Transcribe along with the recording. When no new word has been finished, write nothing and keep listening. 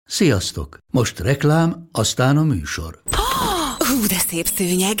Sziasztok! Most reklám, aztán a műsor. De szép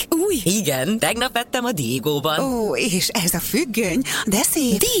szőnyeg. Új? Igen, tegnap vettem a Diegóban. Ó, és ez a függöny, de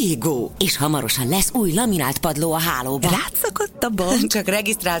szép. Diegó! És hamarosan lesz új laminált padló a hálóban. Rátszakadt a bank. Csak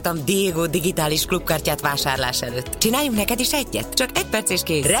regisztráltam Diegó digitális klubkártyát vásárlás előtt. Csináljunk neked is egyet? Csak 1 perc és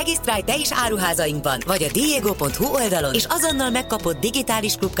kész. Regisztrálj te is áruházainkban, vagy a diego.hu oldalon, és azonnal megkapod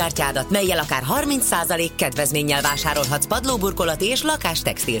digitális klubkártyádat, mellyel akár 30% kedvezménnyel vásárolhatsz padlóburkolati és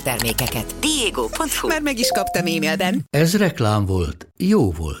lakástextil termékeket. Diego.hu. Már meg is kaptam e-mailben. Ez reklám volt.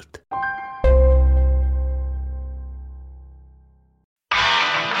 Jó volt.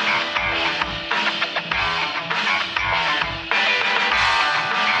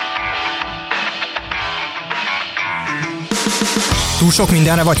 Túl sok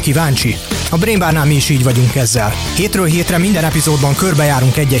mindenre vagy kíváncsi? A Brain Barnál mi is így vagyunk ezzel. Hétről hétre minden epizódban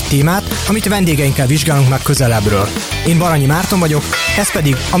körbejárunk egy-egy témát, amit vendégeinkkel vizsgálunk meg közelebbről. Én Baranyi Márton vagyok, ez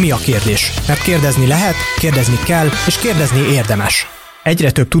pedig a Mi a kérdés. Mert kérdezni lehet, kérdezni kell, és kérdezni érdemes.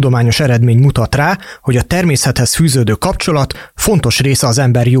 Egyre több tudományos eredmény mutat rá, hogy a természethez fűződő kapcsolat fontos része az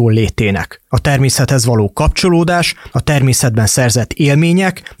ember jól létének. A természethez való kapcsolódás, a természetben szerzett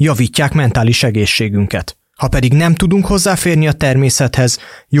élmények javítják mentális egészségünket. Ha pedig nem tudunk hozzáférni a természethez,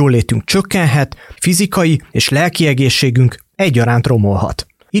 jólétünk csökkenhet, fizikai és lelki egészségünk egyaránt romolhat.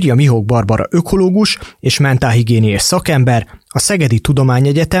 Írja Mihók Barbara ökológus és mentálhigiéniás szakember, a Szegedi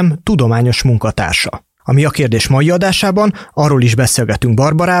Tudományegyetem tudományos munkatársa. A Mi a kérdés mai adásában arról is beszélgetünk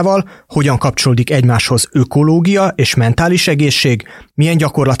Barbarával, hogyan kapcsolódik egymáshoz ökológia és mentális egészség, milyen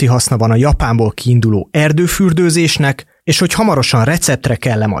gyakorlati haszna van a Japánból kiinduló erdőfürdőzésnek, és hogy hamarosan receptre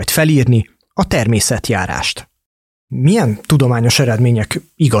kell majd felírni a természetjárást. Milyen tudományos eredmények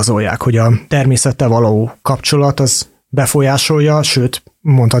igazolják, hogy a természettel való kapcsolat az befolyásolja, sőt,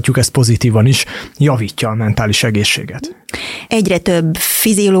 mondhatjuk ezt pozitívan is, javítja a mentális egészséget? Egyre több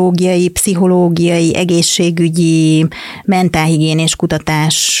fiziológiai, pszichológiai, egészségügyi, mentálhigiénés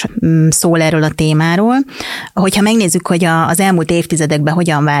kutatás szól erről a témáról. Hogyha megnézzük, hogy az elmúlt évtizedekben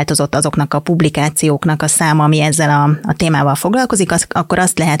hogyan változott azoknak a publikációknak a száma, ami ezzel a témával foglalkozik, akkor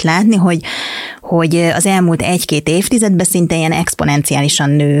azt lehet látni, hogy az elmúlt 1-2 évtizedben szinte ilyen exponenciálisan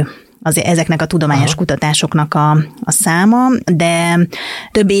nő ezeknek a tudományos kutatásoknak a száma, de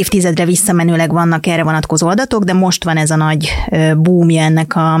több évtizedre visszamenőleg vannak erre vonatkozó adatok, de most van ez a nagy boomja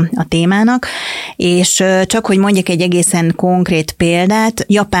ennek a témának, és csak hogy mondjak egy egészen konkrét példát,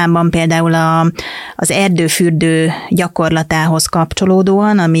 Japánban például az erdőfürdő gyakorlatához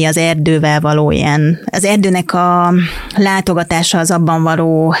kapcsolódóan, ami az erdővel való az erdőnek a látogatása, az abban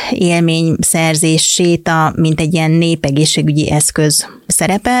való élményszerzés, séta, mint egy ilyen népegészségügyi eszköz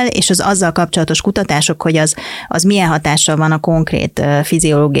szerepel, és az azzal kapcsolatos kutatások, hogy az milyen hatással van a konkrét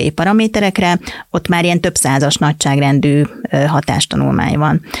fiziológiai paraméterekre, ott már ilyen több százas nagyságrendű hatástanulmány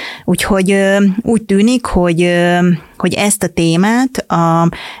van. Úgyhogy úgy tűnik, hogy ezt a témát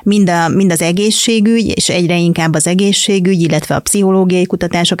mind az egészségügy, és egyre inkább az egészségügy, illetve a pszichológiai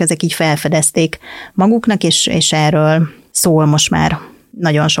kutatások, ezek így felfedezték maguknak, és erről szól most már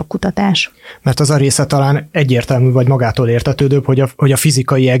nagyon sok kutatás. Mert az a része talán egyértelmű, vagy magától értetődőbb, hogy a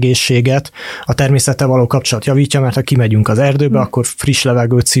fizikai egészséget a természettel való kapcsolat javítja, mert ha kimegyünk az erdőbe, akkor friss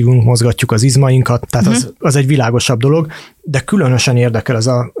levegőt szívunk, mozgatjuk az izmainkat, tehát az egy világosabb dolog, de különösen érdekel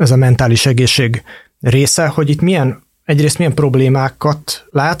ez a mentális egészség része, hogy itt egyrészt milyen problémákat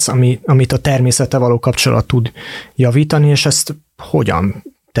látsz, amit a természettel való kapcsolat tud javítani, és ezt hogyan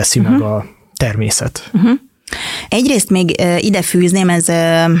teszi meg a természet? Egyrészt még ide fűzném,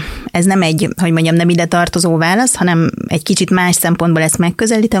 ez nem egy, hogy mondjam, nem ide tartozó válasz, hanem egy kicsit más szempontból ezt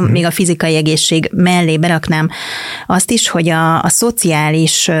megközelítem, még a fizikai egészség mellé beraknám azt is, hogy a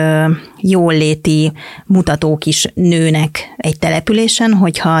szociális jóléti mutatók is nőnek egy településen,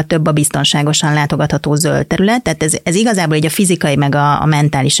 hogyha több a biztonságosan látogatható zöld terület, tehát ez igazából így a fizikai meg a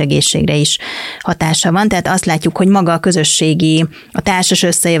mentális egészségre is hatása van, tehát azt látjuk, hogy maga a közösségi, a társas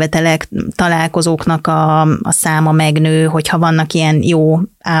összejövetelek, találkozóknak a száma megnő, hogyha vannak ilyen jó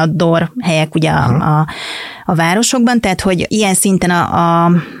outdoor helyek ugye a városokban, tehát hogy ilyen szinten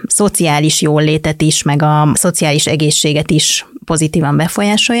a szociális jólétet is, meg a szociális egészséget is pozitívan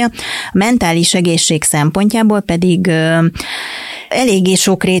befolyásolja. A mentális egészség szempontjából pedig eléggé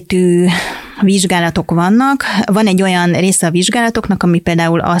sokrétű vizsgálatok vannak. Van egy olyan része a vizsgálatoknak, ami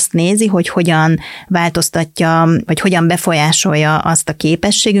például azt nézi, hogy hogyan változtatja, vagy hogyan befolyásolja azt a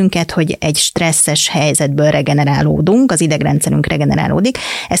képességünket, hogy egy stresszes helyzetből regenerálódunk, az idegrendszerünk regenerálódik.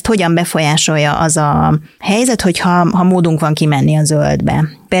 Ezt hogyan befolyásolja az a helyzet, hogyha módunk van kimenni a zöldbe.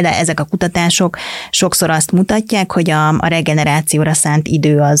 például ezek a kutatások sokszor azt mutatják, hogy a regenerációra szánt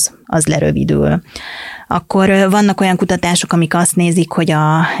idő az lerövidül. Akkor vannak olyan kutatások, amik azt nézik, hogy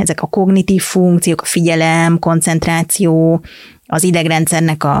ezek a kognitív funkciók, a figyelem, koncentráció, az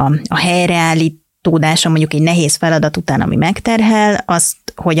idegrendszernek a helyreállítódása mondjuk egy nehéz feladat után, ami megterhel, azt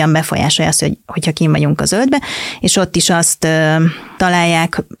hogyan befolyásolja azt, hogyha kint vagyunk a zöldbe, és ott is azt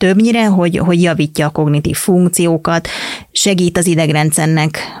találják többnyire, hogy javítja a kognitív funkciókat, segít az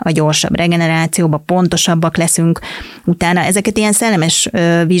idegrendszernek a gyorsabb regenerációba, pontosabbak leszünk utána. Ezeket ilyen szellemes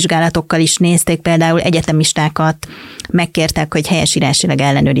vizsgálatokkal is nézték, például egyetemistákat megkértek, hogy helyesírásilag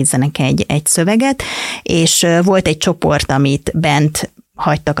ellenőrizzenek egy szöveget, és volt egy csoport, amit bent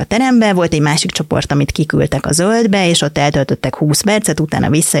hagytak a terembe, volt egy másik csoport, amit kiküldtek a zöldbe, és ott eltöltöttek 20 percet, utána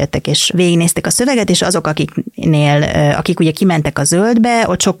visszajöttek, és végignézték a szöveget, és azok, akik ugye kimentek a zöldbe,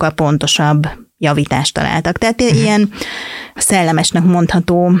 ott sokkal pontosabb javítást találtak. Tehát ilyen szellemesnek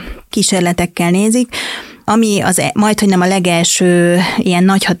mondható kísérletekkel nézik, ami majdhogy nem a legelső ilyen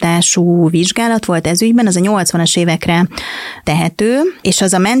nagyhatású vizsgálat volt ez ügyben, az a 80-as évekre tehető, és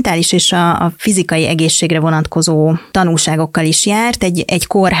az a mentális és a fizikai egészségre vonatkozó tanulságokkal is járt. Egy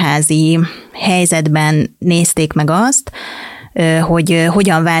kórházi helyzetben nézték meg azt, hogy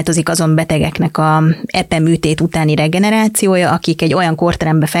hogyan változik azon betegeknek a epeműtét utáni regenerációja, akik egy olyan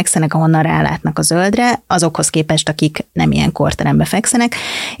kórterembe fekszenek, ahonnan rálátnak a zöldre, azokhoz képest, akik nem ilyen kórterembe fekszenek,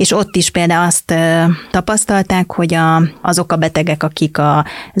 és ott is például azt tapasztalták, hogy azok a betegek, akik a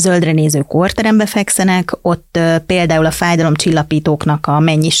zöldre néző kórterembe fekszenek, ott például a fájdalomcsillapítóknak a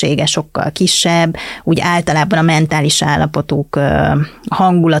mennyisége sokkal kisebb, úgy általában a mentális állapotuk, a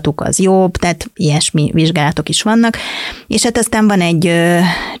hangulatuk az jobb, tehát ilyesmi vizsgálatok is vannak, és hát aztán van egy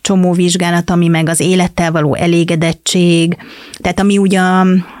csomó vizsgálat, ami meg az élettel való elégedettség, tehát ami ugye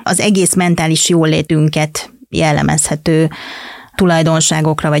az egész mentális jólétünket jellemezhető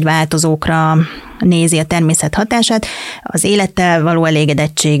tulajdonságokra vagy változókra nézi a természet hatását. Az élettel való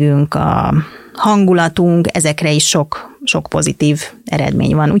elégedettségünk, a hangulatunk, ezekre is sok pozitív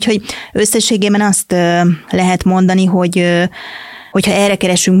eredmény van. Úgyhogy összességében azt lehet mondani, hogyha erre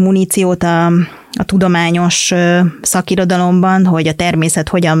keresünk muníciót a tudományos szakirodalomban, hogy a természet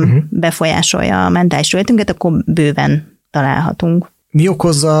hogyan befolyásolja a mentális jólétünket, akkor bőven találhatunk. Mi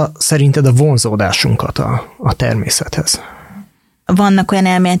okozza szerinted a vonzódásunkat a természethez? Vannak olyan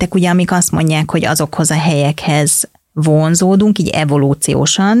elméletek, ugye, amik azt mondják, hogy azokhoz a helyekhez vonzódunk, így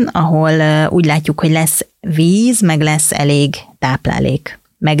evolúciósan, ahol úgy látjuk, hogy lesz víz, meg lesz elég táplálék,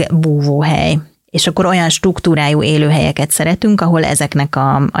 meg búvóhely. És akkor olyan struktúrájú élőhelyeket szeretünk, ahol ezeknek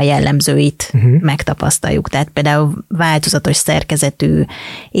a jellemzőit megtapasztaljuk. Tehát például változatos szerkezetű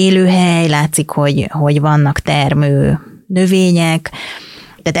élőhely, látszik, hogy vannak termő növények,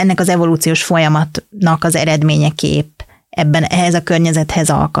 tehát ennek az evolúciós folyamatnak az eredményeképp ehhez a környezethez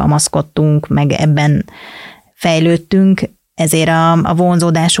alkalmazkodtunk, meg ebben fejlődtünk, ezért a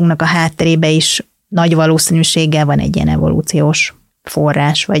vonzódásunknak a hátterébe is nagy valószínűséggel van egy ilyen evolúciós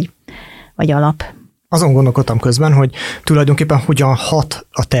forrás, vagy alap. Azon gondolkodtam közben, hogy tulajdonképpen hogyan hat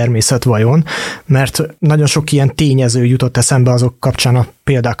a természet vajon, mert nagyon sok ilyen tényező jutott eszembe azok kapcsán, a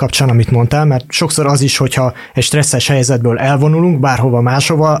példák kapcsán, amit mondtál, mert sokszor az is, hogyha egy stresszes helyzetből elvonulunk bárhova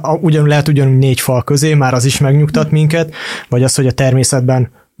máshova, lehet ugyanúgy 4 fal közé, már az is megnyugtat minket, vagy az, hogy a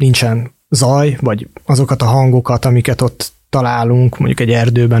természetben nincsen zaj, vagy azokat a hangokat, amiket ott találunk, mondjuk egy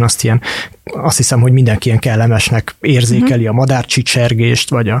erdőben, azt hiszem, hogy mindenki ilyen kellemesnek érzékeli a madárcsicsergést,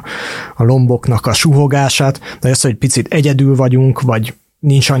 vagy a lomboknak a suhogását, de az, hogy picit egyedül vagyunk, vagy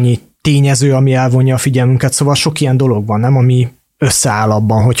nincs annyi tényező, ami elvonja a figyelmünket, szóval sok ilyen dolog van, nem, ami összeáll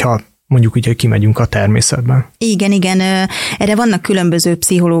abban, hogyha mondjuk úgy, hogy kimegyünk a természetben. Igen. Erre vannak különböző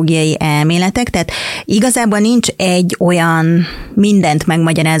pszichológiai elméletek, tehát igazából nincs egy olyan mindent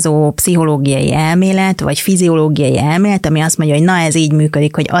megmagyarázó pszichológiai elmélet, vagy fiziológiai elmélet, ami azt mondja, hogy na ez így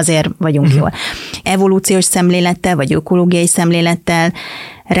működik, hogy azért vagyunk jól. Evolúciós szemlélettel, vagy ökológiai szemlélettel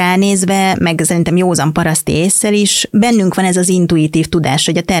ránézve, meg szerintem józan paraszti ésszel is, bennünk van ez az intuitív tudás,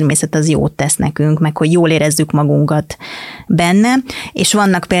 hogy a természet az jót tesz nekünk, meg hogy jól érezzük magunkat benne, és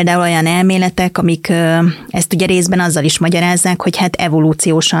vannak például olyan elméletek, amik ezt ugye részben azzal is magyarázzák, hogy hát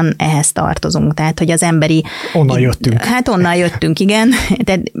evolúciósan ehhez tartozunk, tehát hogy az emberi... Onnan jöttünk. Hát onnan jöttünk, igen,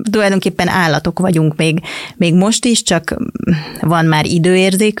 tehát tulajdonképpen állatok vagyunk még most is, csak van már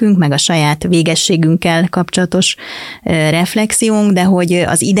időérzékünk, meg a saját végességünkkel kapcsolatos reflexiónk, de hogy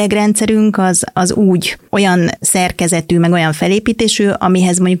az idegrendszerünk az úgy olyan szerkezetű, meg olyan felépítésű,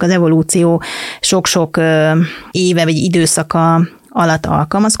 amihez mondjuk az evolúció sok-sok éve vagy időszaka alatt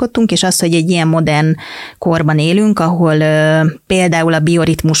alkalmazkodtunk, és az, hogy egy ilyen modern korban élünk, ahol például a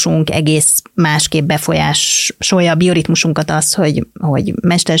bioritmusunk egész másképp befolyásolja a bioritmusunkat az, hogy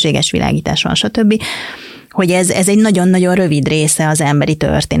mesterséges világítás van, stb., hogy ez egy nagyon-nagyon rövid része az emberi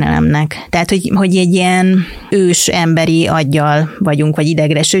történelemnek. Tehát, hogy egy ilyen ős emberi aggyal vagyunk, vagy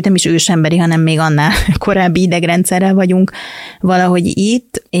idegre, sőt nem is ős emberi, hanem még annál korábbi idegrendszerrel vagyunk valahogy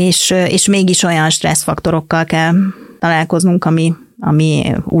itt, és mégis olyan stresszfaktorokkal kell találkoznunk,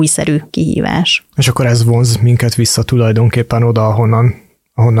 ami újszerű kihívás. És akkor ez vonz minket vissza tulajdonképpen oda,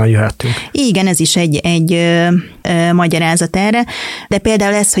 ahonnan jöhettünk. Igen, ez is egy magyarázat erre, de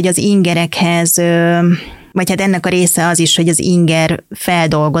például ez, hogy az ingerekhez, vagy hát ennek a része az is, hogy az inger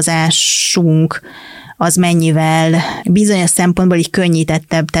feldolgozásunk az mennyivel bizonyos szempontból így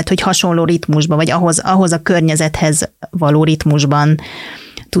könnyítettebb, tehát hogy hasonló ritmusban, vagy ahhoz a környezethez való ritmusban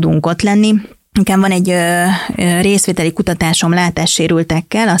tudunk ott lenni. Nekem van egy részvételi kutatásom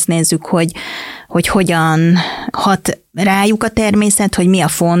látássérültekkel, azt nézzük, hogy hogyan hat rájuk a természet, hogy mi a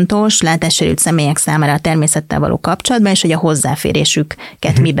fontos látássérült személyek számára a természettel való kapcsolatban, és hogy a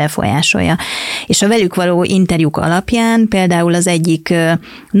hozzáférésüket mi befolyásolja. És a velük való interjúk alapján például az egyik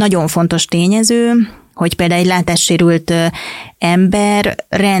nagyon fontos tényező, hogy például egy látássérült ember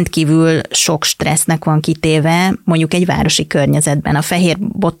rendkívül sok stressznek van kitéve, mondjuk egy városi környezetben, a fehér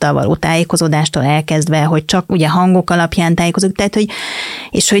bottal való tájékozódástól elkezdve, hogy csak ugye hangok alapján tájékozódunk, tehát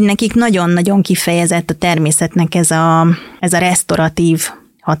és hogy nekik nagyon-nagyon kifejezett a természetnek ez a resztoratív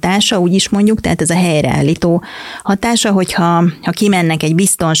hatása, úgy is mondjuk, tehát ez a helyreállító hatása, hogyha kimennek egy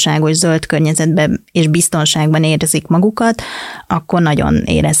biztonságos zöld környezetbe, és biztonságban érzik magukat, akkor nagyon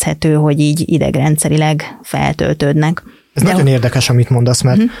érezhető, hogy így idegrendszerileg feltöltődnek. Ez nagyon érdekes, amit mondasz,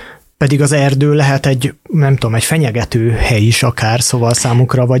 mert pedig az erdő lehet egy fenyegető hely is akár, szóval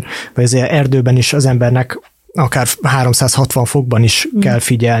számukra, vagy az erdőben is az embernek akár 360 fokban is kell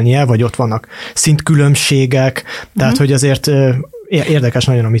figyelnie, vagy ott vannak szintkülönbségek, tehát hogy azért érdekes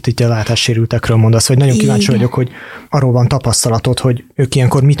nagyon, amit itt a látássérültekről mondasz, hogy nagyon kíváncsi vagyok, hogy arról van tapasztalatod, hogy ők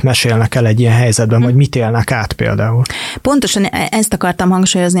ilyenkor mit mesélnek el egy ilyen helyzetben, vagy mit élnek át például. Pontosan ezt akartam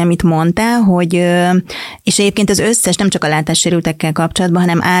hangsúlyozni, amit mondtál, hogy, és egyébként az összes, nem csak a látássérültekkel kapcsolatban,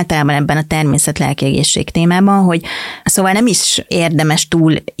 hanem általában ebben a természet-lelki egészség témában, hogy szóval nem is érdemes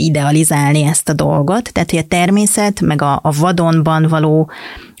túl idealizálni ezt a dolgot, tehát hogy a természet, meg a vadonban való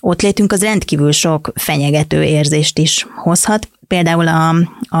ott létünk az rendkívül sok fenyegető érzést is hozhat. Például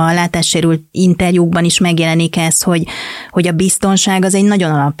a látássérült interjúkban is megjelenik ez, hogy a biztonság az egy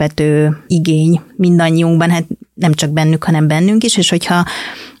nagyon alapvető igény mindannyiunkban, hát nem csak bennük, hanem bennünk is, és hogyha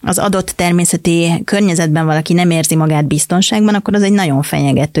az adott természeti környezetben valaki nem érzi magát biztonságban, akkor az egy nagyon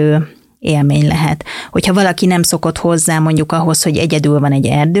fenyegető élmény lehet. Hogyha valaki nem szokott hozzá mondjuk ahhoz, hogy egyedül van egy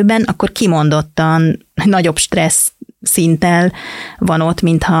erdőben, akkor kimondottan nagyobb stressz szinttel van ott,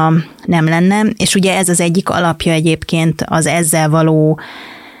 mintha nem lenne, és ugye ez az egyik alapja egyébként az ezzel való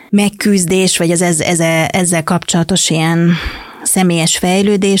megküzdés, vagy az ezzel kapcsolatos ilyen személyes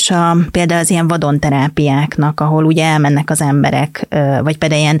fejlődés, például az ilyen vadonterápiáknak, ahol ugye elmennek az emberek, vagy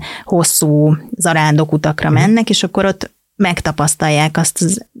például ilyen hosszú zarándokutakra mennek, és akkor ott megtapasztalják azt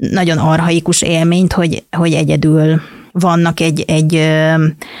az nagyon archaikus élményt, hogy egyedül vannak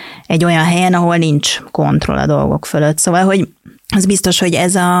egy olyan helyen, ahol nincs kontroll a dolgok fölött. Szóval, hogy az biztos, hogy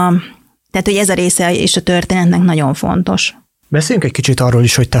ez a része és a történetnek nagyon fontos. Beszéljünk egy kicsit arról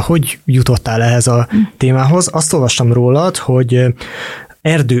is, hogy te hogy jutottál ehhez a témához. Azt olvastam rólad, hogy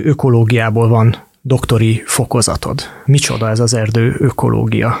erdőökológiából van doktori fokozatod. Micsoda ez az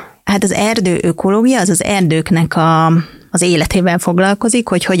erdőökológia? Hát az erdőökológia az erdőknek az életével foglalkozik,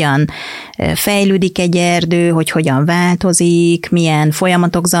 hogy hogyan fejlődik egy erdő, hogy hogyan változik, milyen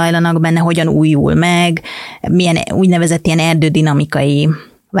folyamatok zajlanak benne, hogyan újul meg, milyen úgynevezett ilyen erdődinamikai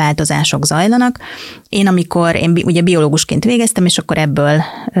változások zajlanak. Én ugye biológusként végeztem, és akkor ebből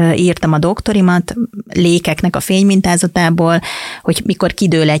írtam a doktorimat, lékeknek a fénymintázatából, hogy mikor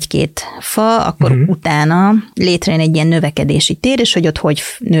kidől egy-két fa, akkor utána létrejön egy ilyen növekedési tér, és hogy ott hogy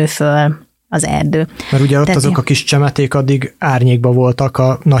nő föl az erdő. Mert ugye ott azok a kis csemeték addig árnyékba voltak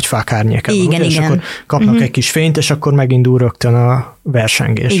a nagyfák árnyékában, igen, és akkor kapnak egy kis fényt, és akkor megindul rögtön a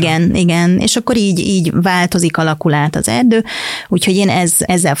versengés. Igen, és akkor így változik, alakul át az erdő, úgyhogy én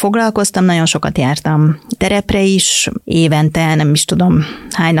ezzel foglalkoztam, nagyon sokat jártam terepre is, évente nem is tudom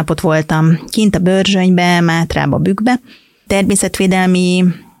hány napot voltam kint a Börzsönybe, Mátrába, Bükkbe. Természetvédelmi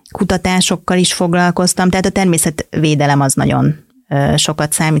kutatásokkal is foglalkoztam, tehát a természetvédelem az nagyon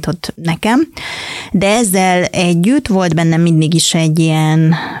sokat számított nekem, de ezzel együtt volt bennem mindig is egy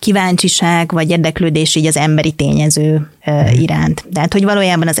ilyen kíváncsiság, vagy érdeklődés így az emberi tényező iránt. Tehát, hogy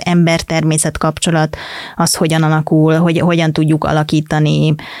valójában az ember-természet kapcsolat, az hogyan alakul, hogyan tudjuk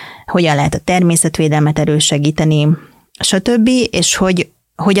alakítani, hogyan lehet a természetvédelmet elősegíteni, stb., és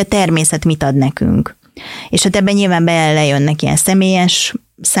hogy a természet mit ad nekünk. És hát ebben nyilván belejönnek ilyen személyes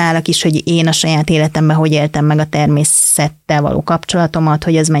szálak is, hogy én a saját életemben hogy éltem meg a természettel való kapcsolatomat,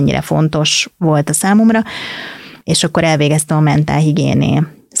 hogy ez mennyire fontos volt a számomra, és akkor elvégeztem a mentálhigiéné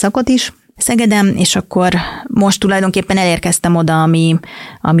szakot is Szegeden, és akkor most tulajdonképpen elérkeztem oda,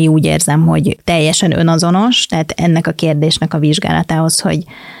 ami úgy érzem, hogy teljesen önazonos, tehát ennek a kérdésnek a vizsgálatához,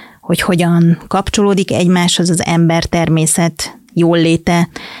 hogy hogyan kapcsolódik egymáshoz az ember-természet jólléte,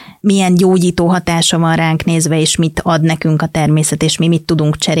 milyen gyógyító hatása van ránk nézve, és mit ad nekünk a természet, és mi mit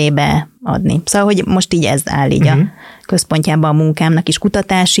tudunk cserébe adni. Szóval, hogy most így ez áll így a központjában a munkámnak is,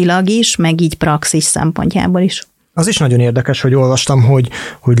 kutatásilag is, meg így praxis szempontjából is. Az is nagyon érdekes, hogy olvastam,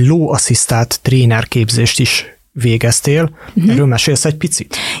 hogy lóasszisztált trénerképzést is végeztél. Erről mesélsz egy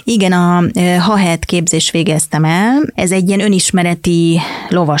picit? Igen, a HAHET képzést végeztem el. Ez egy ilyen önismereti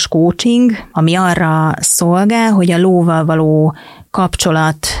lovas coaching, ami arra szolgál, hogy a lóval való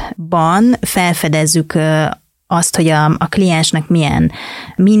kapcsolatban felfedezzük azt, hogy a kliensnek milyen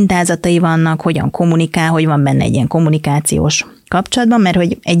mintázatai vannak, hogyan kommunikál, hogy van benne egy ilyen kommunikációs kapcsolatban, mert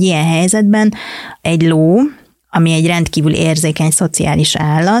hogy egy ilyen helyzetben egy ló, ami egy rendkívül érzékeny szociális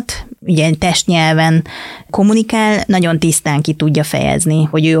állat, ugye testnyelven kommunikál, nagyon tisztán ki tudja fejezni,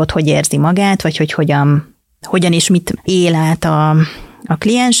 hogy ő ott hogy érzi magát, vagy hogy hogyan és mit él át a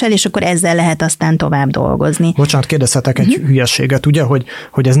klienssel, és akkor ezzel lehet aztán tovább dolgozni. Bocsánat, kérdezhetek egy hülyeséget, ugye,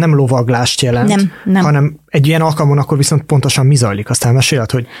 hogy ez nem lovaglást jelent, nem. Hanem egy ilyen alkalmon akkor viszont pontosan mi zajlik. Aztán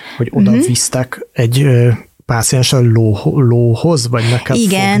meséled, hogy oda visztek egy páciens a lóhoz, vagy meg kell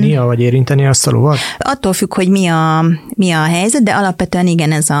fognia, vagy érinteni azt a lovat? Attól függ, hogy mi a helyzet, de alapvetően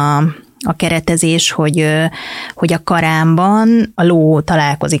igen, ez a keretezés, hogy a karámban a ló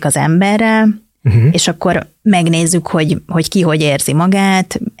találkozik az emberrel, és akkor megnézzük, hogy ki hogy érzi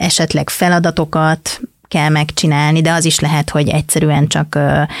magát, esetleg feladatokat kell megcsinálni, de az is lehet, hogy egyszerűen csak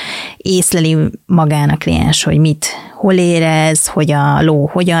észleli magán a kliens, hogy hol érez, hogy a ló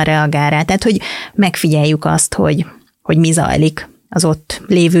hogyan reagál rá, tehát hogy megfigyeljük azt, hogy mi zajlik az ott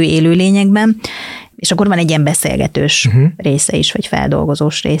lévő élőlényekben, és akkor van egy ilyen beszélgetős része is, vagy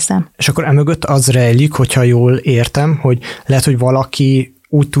feldolgozós része. És akkor emögött az rejlik, hogyha jól értem, hogy lehet, hogy valaki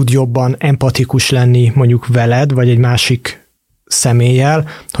úgy tud jobban empatikus lenni mondjuk veled, vagy egy másik személlyel,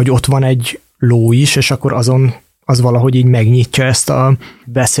 hogy ott van egy ló is, és akkor az valahogy így megnyitja ezt a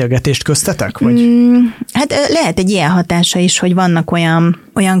beszélgetést köztetek? Vagy? Hát lehet egy ilyen hatása is, hogy vannak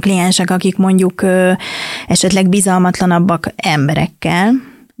olyan kliensek, akik mondjuk esetleg bizalmatlanabbak emberekkel,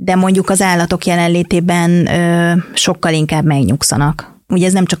 de mondjuk az állatok jelenlétében sokkal inkább megnyugszanak. Ugye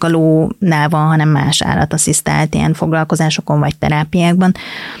ez nem csak a lónál van, hanem más állatasszisztált ilyen foglalkozásokon vagy terápiákban.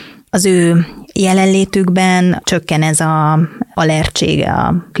 Az ő jelenlétükben csökken ez az alertsége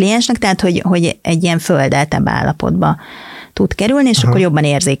a kliensnek, tehát hogy egy ilyen földeltebb állapotba tud kerülni, és akkor jobban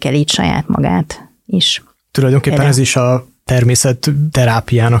érzékel így saját magát is. Tulajdonképpen ez is a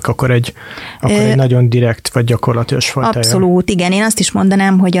természetterápiának akkor egy nagyon direkt vagy gyakorlatilag fajtája. Abszolút, igen. Én azt is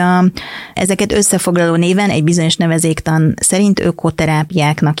mondanám, hogy ezeket összefoglaló néven egy bizonyos nevezéktan szerint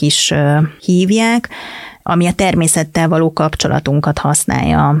ökoterápiáknak is hívják, ami a természettel való kapcsolatunkat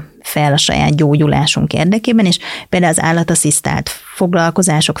használja fel a saját gyógyulásunk érdekében, és például az állatasszisztált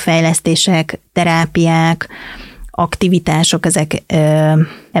foglalkozások, fejlesztések, terápiák, aktivitások, ezek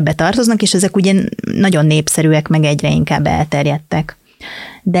ebbe tartoznak, és ezek ugye nagyon népszerűek, meg egyre inkább elterjedtek.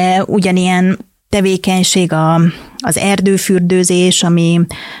 De ugyanilyen tevékenység az erdőfürdőzés,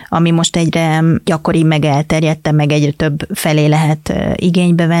 ami most egyre gyakori, meg elterjedte, meg egyre több felé lehet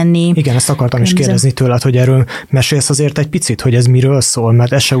igénybe venni. Igen, ezt akartam is kérdezni tőled, hogy erről mesélsz azért egy picit, hogy ez miről szól,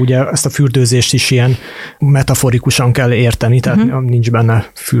 mert ez se ugye ezt a fürdőzést is ilyen metaforikusan kell érteni, tehát nincs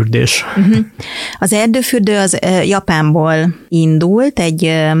benne fürdés. Az erdőfürdő az Japánból indult,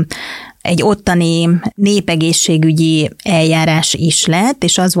 egy ottani népegészségügyi eljárás is lett,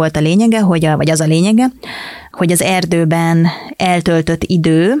 és az volt a lényege, vagy az a lényege, hogy az erdőben eltöltött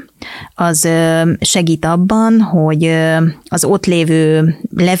idő az segít abban, hogy az ott lévő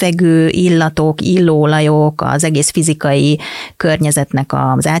levegő, illatok, illóolajok, az egész fizikai környezetnek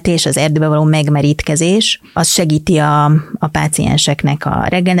az átélés, az erdőbe való megmerítkezés, az segíti a pácienseknek a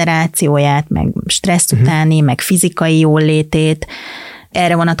regenerációját, meg stressz utáni, meg fizikai jóllétét.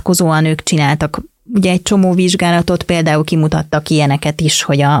 Erre vonatkozóan ők csináltak ugye egy csomó vizsgálatot, például kimutattak ilyeneket is,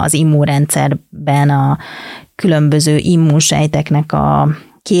 hogy az immunrendszerben a különböző immunsejteknek a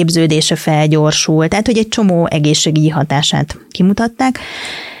képződése felgyorsul, tehát hogy egy csomó egészségügyi hatását kimutatták,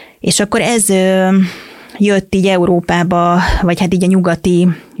 és akkor ez jött így Európába, vagy hát így a nyugati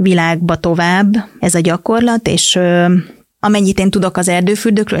világba tovább ez a gyakorlat, és amennyit én tudok az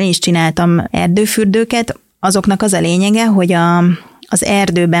erdőfürdőkről, én is csináltam erdőfürdőket, azoknak az a lényege, hogy az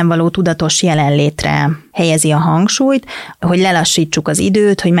erdőben való tudatos jelenlétre helyezi a hangsúlyt, hogy lelassítsuk az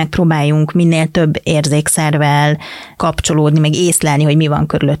időt, hogy megpróbáljunk minél több érzékszervvel kapcsolódni, meg észlelni, hogy mi van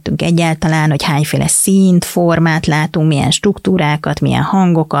körülöttünk egyáltalán, hogy hányféle színt, formát látunk, milyen struktúrákat, milyen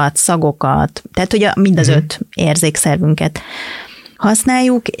hangokat, szagokat, tehát hogy mind az 5 érzékszervünket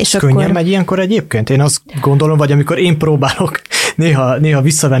használjuk, és könnyen akkor... megy ilyenkor egyébként? Én azt gondolom, vagy amikor én próbálok néha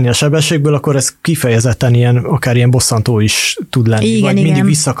visszavenni a sebességből, akkor ez kifejezetten akár ilyen bosszantó is tud lenni, igen, vagy igen. mindig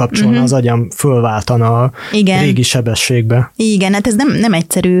visszakapcsolna az agyam, fölváltana a régi sebességbe. Igen, hát ez nem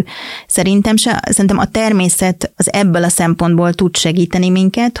egyszerű szerintem se. Szerintem a természet az ebből a szempontból tud segíteni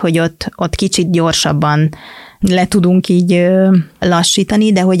minket, hogy ott kicsit gyorsabban le tudunk így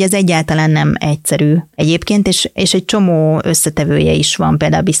lassítani, de hogy ez egyáltalán nem egyszerű egyébként, és egy csomó összetevője is van,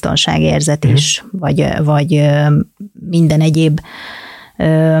 például a biztonságérzet is, vagy minden egyéb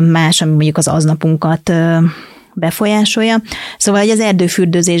más, ami mondjuk az aznapunkat befolyásolja. Szóval, hogy az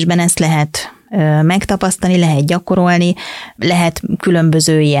erdőfürdőzésben ezt lehet megtapasztalni, lehet gyakorolni, lehet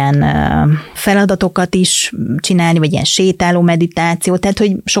különböző ilyen feladatokat is csinálni, vagy ilyen sétáló meditáció, tehát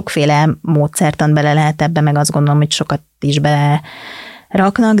hogy sokféle módszertan bele lehet ebbe, meg azt gondolom, hogy sokat is bele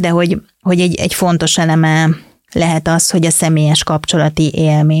raknak, de hogy egy fontos eleme lehet az, hogy a személyes kapcsolati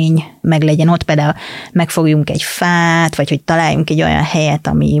élmény meglegyen. Ott például megfogjunk egy fát, vagy hogy találjunk egy olyan helyet,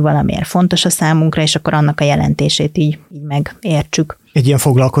 ami valamiért fontos a számunkra, és akkor annak a jelentését így megértsük. Egy ilyen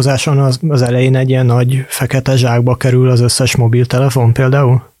foglalkozáson az elején egy ilyen nagy fekete zsákba kerül az összes mobiltelefon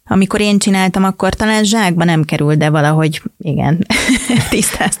például? Amikor én csináltam, akkor talán zsákba nem kerül, de valahogy igen,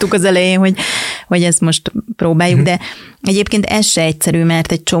 tisztáztuk az elején, hogy ezt most próbáljuk, de egyébként ez se egyszerű,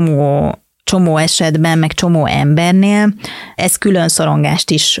 mert egy csomó esetben, meg csomó embernél ez külön szorongást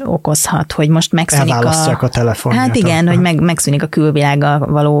is okozhat, hogy most megszűnik elválasztják a telefonját. Hát igen, hogy megszűnik a külvilággal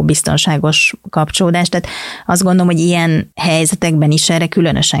való biztonságos kapcsolódás, tehát azt gondolom, hogy ilyen helyzetekben is erre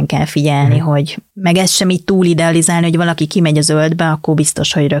különösen kell figyelni, hogy meg ezt sem így túl idealizálni, hogy valaki kimegy a zöldbe, akkor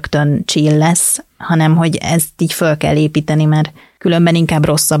biztos, hogy rögtön chill lesz, hanem hogy ezt így föl kell építeni, mert különben inkább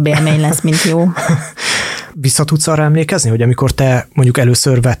rosszabb élmény lesz, mint jó. Vissza tudsz arra emlékezni, hogy amikor te mondjuk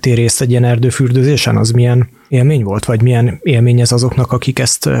először vettél részt egy ilyen erdőfürdőzésen, az milyen élmény volt, vagy milyen élmény ez azoknak, akik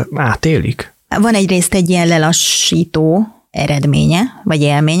ezt átélik? Van egyrészt egy ilyen lelassító eredménye, vagy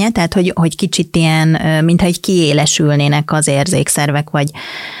élménye, tehát hogy kicsit ilyen, mintha egy kiélesülnének az érzékszervek, vagy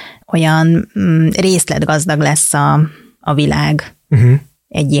olyan részletgazdag lesz a világ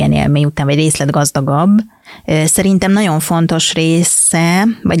egy ilyen élmény után, vagy részletgazdagabb. Szerintem nagyon fontos része,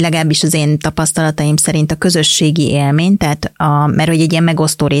 vagy legalábbis az én tapasztalataim szerint a közösségi élmény, tehát mert hogy egy ilyen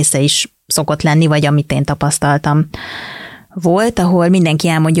megosztó része is szokott lenni, vagy amit én tapasztaltam volt, ahol mindenki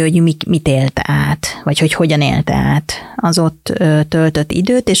elmondja, hogy mit élt át, vagy hogy hogyan élte át az ott töltött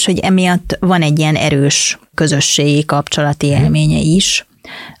időt, és hogy emiatt van egy ilyen erős közösségi kapcsolati élménye is,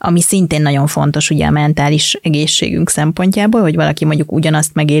 ami szintén nagyon fontos ugye a mentális egészségünk szempontjából, hogy valaki mondjuk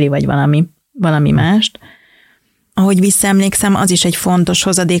ugyanazt megéli, vagy valami mást. Ahogy visszaemlékszem, az is egy fontos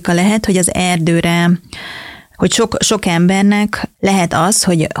hozadéka lehet, hogy az erdőre, hogy sok embernek lehet az,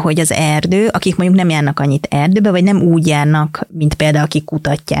 hogy az erdő, akik mondjuk nem járnak annyit erdőbe, vagy nem úgy járnak, mint például akik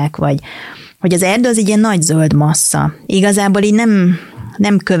kutatják, vagy hogy az erdő az egy ilyen nagy zöld massza. Igazából így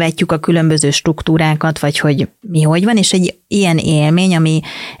nem követjük a különböző struktúrákat, vagy hogy mi hogy van, és egy ilyen élmény, ami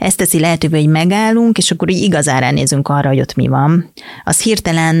ezt teszi lehetővé, hogy megállunk, és akkor így igazán ránézünk arra, hogy ott mi van. Az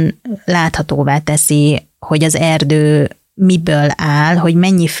hirtelen láthatóvá teszi, hogy az erdő miből áll, hogy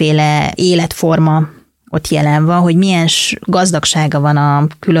mennyiféle életforma ott jelen van, hogy milyen gazdagsága van a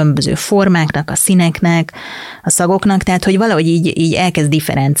különböző formáknak, a színeknek, a szagoknak, tehát hogy valahogy így elkezd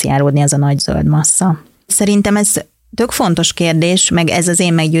differenciálódni az a nagy zöld massza. Szerintem ez tök fontos kérdés, meg ez az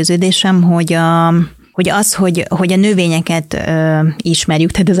én meggyőződésem, hogy a növényeket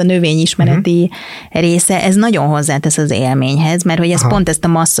ismerjük, tehát ez a növényismereti része, ez nagyon hozzátesz az élményhez, mert hogy ez pont ezt a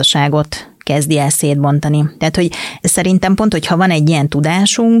masszaságot kezdi el szétbontani. Tehát, hogy szerintem pont, hogyha van egy ilyen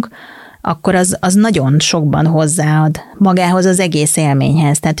tudásunk, akkor az nagyon sokban hozzáad magához az egész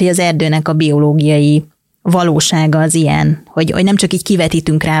élményhez. Tehát, hogy az erdőnek a biológiai valósága az ilyen, hogy nem csak így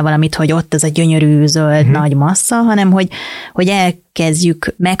kivetítünk rá valamit, hogy ott az a gyönyörű zöld nagy massza, hanem hogy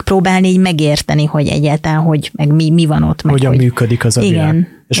elkezdjük megpróbálni így megérteni, hogy egyáltalán, hogy meg mi van ott. Meg hogyan működik az a világ.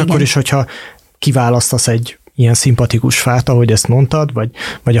 És igen. akkor is, hogyha kiválasztasz egy ilyen szimpatikus fát, ahogy ezt mondtad,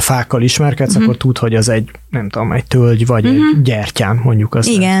 vagy a fákkal ismerkedsz, akkor tud, hogy az egy, nem tudom, egy tölgy, vagy egy gyertyán, mondjuk azt.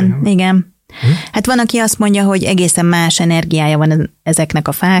 Igen. Hát van, aki azt mondja, hogy egészen más energiája van ezeknek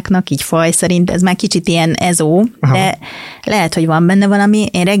a fáknak, így faj szerint, ez már kicsit ilyen ezó, de lehet, hogy van benne valami.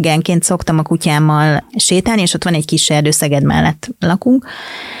 Én reggelenként szoktam a kutyámmal sétálni, és ott van egy kis erdő, Szeged mellett lakunk,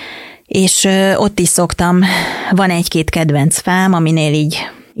 és ott is szoktam, van egy-két kedvenc fám, aminél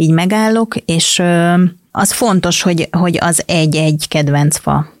így megállok, és az fontos, hogy az egy-egy kedvenc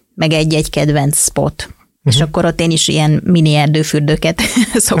fa, meg egy-egy kedvenc spot. És akkor ott én is ilyen mini erdőfürdőket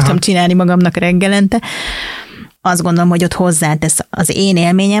szoktam csinálni magamnak reggelente. Azt gondolom, hogy ott hozzátesz az én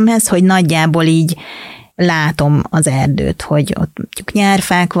élményemhez, hogy nagyjából így látom az erdőt, hogy ott mondjuk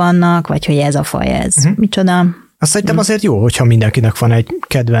nyárfák vannak, vagy hogy ez a faj, ez micsoda. Azt szerintem azért jó, hogyha mindenkinek van egy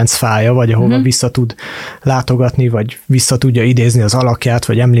kedvenc fája, vagy ahova vissza tud látogatni, vagy vissza tudja idézni az alakját,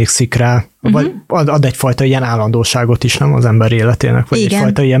 vagy emlékszik rá, vagy ad egyfajta ilyen állandóságot is, nem az ember életének, vagy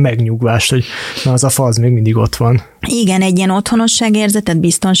egyfajta ilyen megnyugvást, hogy na az a fa, az még mindig ott van. Igen, egy ilyen otthonosságérzetet,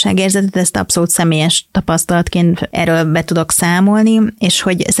 biztonságérzetet, ezt abszolút személyes tapasztalatként erről be tudok számolni, és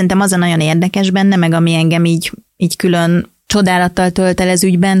hogy szerintem az a nagyon érdekes benne, meg ami engem így külön csodálattal tölt el ez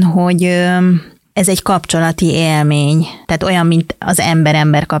ügyben, hogy ez egy kapcsolati élmény, tehát olyan, mint az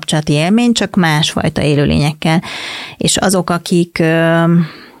ember-ember kapcsolati élmény, csak másfajta élőlényekkel. És azok, akik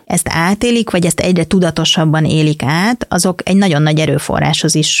ezt átélik, vagy ezt egyre tudatosabban élik át, azok egy nagyon nagy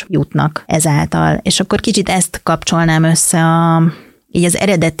erőforráshoz is jutnak ezáltal. És akkor kicsit ezt kapcsolnám össze így az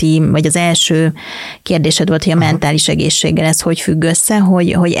eredeti, vagy az első kérdésed volt, hogy a mentális egészséggel ez hogy függ össze,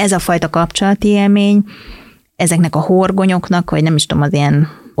 hogy ez a fajta kapcsolati élmény, ezeknek a horgonyoknak, vagy nem is tudom, az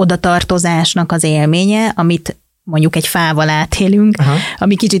ilyen odatartozásnak az élménye, amit mondjuk egy fával átélünk,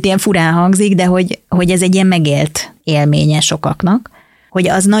 ami kicsit ilyen furán hangzik, de hogy ez egy ilyen megélt élménye sokaknak, hogy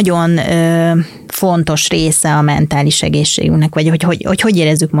az nagyon fontos része a mentális egészségünknek, vagy hogy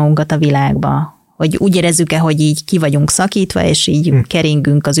érezzük magunkat a világba, hogy úgy érezzük-e, hogy így ki vagyunk szakítva, és így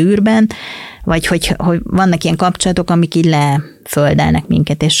keringünk az űrben, vagy hogy vannak ilyen kapcsolatok, amik így leföldelnek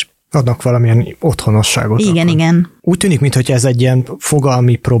minket, és adnak valamilyen otthonosságot. Igen. Úgy tűnik, mintha ez egy ilyen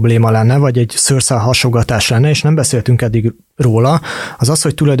fogalmi probléma lenne, vagy egy szőrszál hasogatás lenne, és nem beszéltünk eddig róla, az,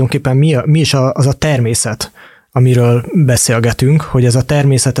 hogy tulajdonképpen mi is az a természet, amiről beszélgetünk, hogy ez a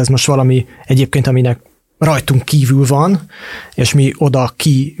természet, ez most valami egyébként, aminek rajtunk kívül van, és mi oda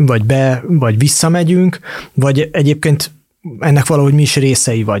ki, vagy be, vagy visszamegyünk, vagy egyébként ennek valahogy mi is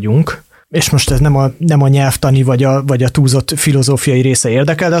részei vagyunk. És most ez nem a nyelvtani, vagy a túlzott filozófiai része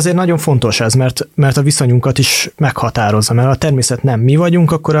érdekel, de azért nagyon fontos ez, mert a viszonyunkat is meghatározza, mert a természet nem mi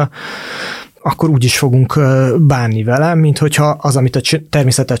vagyunk, akkor úgy is fogunk bánni vele, mint hogyha az, amit a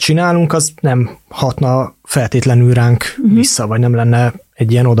természetet csinálunk, az nem hatna feltétlenül ránk vissza, vagy nem lenne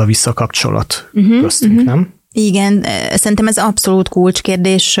egy ilyen oda-vissza kapcsolat köztünk, nem? Igen, szerintem ez abszolút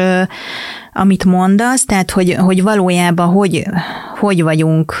kulcskérdés, amit mondasz, tehát hogy valójában hogy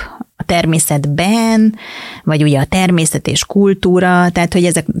vagyunk a természetben, vagy ugye a természet és kultúra, tehát hogy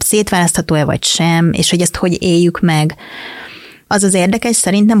ezek szétválasztható-e vagy sem, és hogy ezt hogy éljük meg. Az érdekes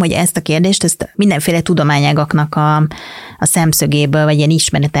szerintem, hogy ezt a kérdést, ezt mindenféle tudományágaknak a szemszögéből, vagy ilyen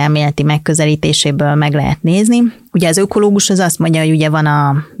ismeretelméleti megközelítéséből meg lehet nézni. Ugye az ökológus az azt mondja, hogy ugye van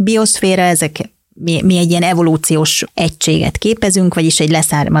a bioszféra, ezek mi egy ilyen evolúciós egységet képezünk, vagyis egy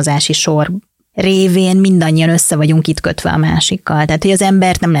leszármazási sor révén mindannyian össze vagyunk itt kötve a másikkal. Tehát, hogy az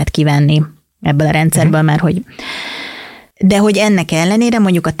embert nem lehet kivenni ebből a rendszerből, mert hogy... De hogy ennek ellenére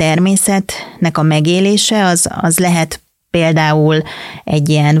mondjuk a természetnek a megélése az lehet például egy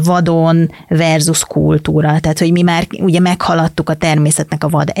ilyen vadon versus kultúra. Tehát, hogy mi már ugye meghaladtuk a természetnek a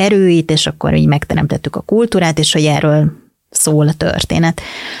vad erőit, és akkor így megteremtettük a kultúrát, és hogy erről szól a történet.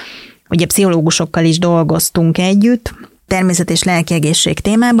 Ugye pszichológusokkal is dolgoztunk együtt, természet és lelki egészség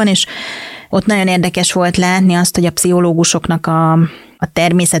témában, és ott nagyon érdekes volt látni azt, hogy a pszichológusoknak a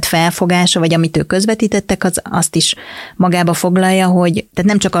természet felfogása, vagy amit ők közvetítettek, azt is magába foglalja, hogy tehát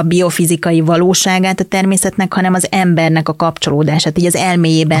nem csak a biofizikai valóságát a természetnek, hanem az embernek a kapcsolódását, így az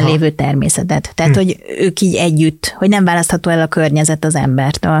elméjében lévő természetet. Tehát, hogy ők így együtt, hogy nem választható el a környezet az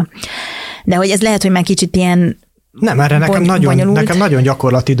embertől. De hogy ez lehet, hogy már kicsit ilyen nem, erre nekem nagyon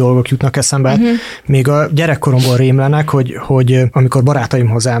gyakorlati dolgok jutnak eszembe. Még a gyerekkoromból rémlenek, hogy amikor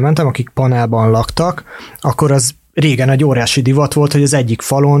barátaimhoz elmentem, akik panelban laktak, akkor az régen egy óriási divat volt, hogy az egyik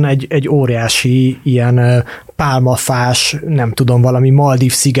falon egy óriási ilyen pálmafás, nem tudom, valami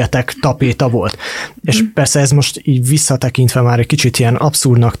Maldív-szigetek tapéta volt. És persze ez most így visszatekintve már egy kicsit ilyen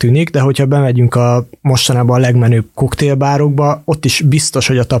abszurdnak tűnik, de hogyha bemegyünk a mostanában a legmenőbb koktélbárokba, ott is biztos,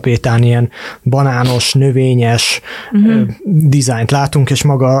 hogy a tapétán ilyen banános, növényes dizájnt látunk, és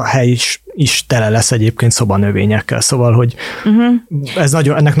maga a hely is tele lesz egyébként szobanövényekkel. Szóval, hogy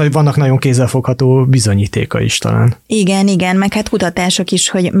ennek vannak nagyon kézzelfogható bizonyítéka is talán. Igen, meg hát kutatások is,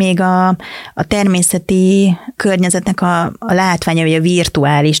 hogy még a természeti környezetnek a látványa, vagy a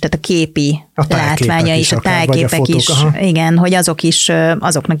virtuális, tehát a képi látványa is, a tájképek is, igen, hogy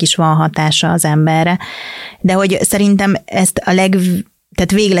azoknak is van hatása az emberre. De hogy szerintem ezt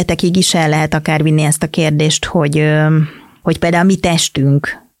tehát végletekig is el lehet akár vinni ezt a kérdést, hogy például a mi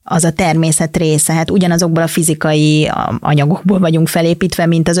testünk az a természet része, hát ugyanazokból a fizikai anyagokból vagyunk felépítve,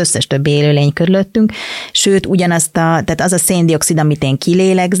 mint az összes többi élőlény körülöttünk, sőt, tehát az a széndioxid, amit én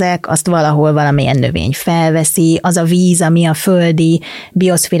kilélegzek, azt valahol valamilyen növény felveszi, az a víz, ami a földi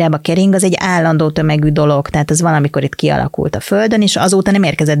bioszférába kering, az egy állandó tömegű dolog, tehát az valamikor itt kialakult a Földön, és azóta nem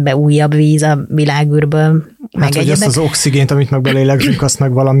érkezett be újabb víz a világűrből. Hát, hogy ezt az oxigént, amit meg belélegzünk, azt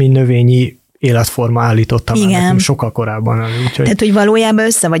meg valami növényi életforma állította már nekünk sokkal korábban. Úgyhogy... Tehát, hogy valójában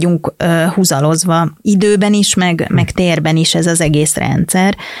össze vagyunk húzalozva időben is, meg térben is ez az egész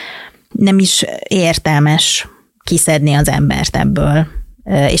rendszer. Nem is értelmes kiszedni az embert ebből.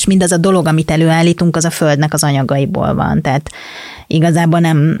 És mindaz a dolog, amit előállítunk, az a Földnek az anyagaiból van. Tehát igazából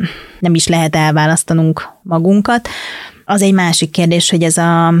nem is lehet elválasztanunk magunkat. Az egy másik kérdés,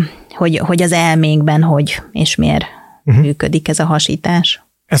 hogy hogy az elménkben hogy és miért működik ez a hasítás.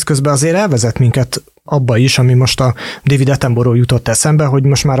 Ez közben azért elvezet minket abba is, ami most a David Attenborough jutott eszembe, hogy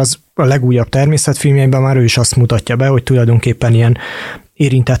most már az a legújabb természetfilmjeiben már ő is azt mutatja be, hogy tulajdonképpen ilyen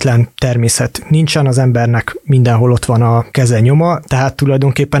érintetlen természet nincsen, az embernek mindenhol ott van a keze nyoma, tehát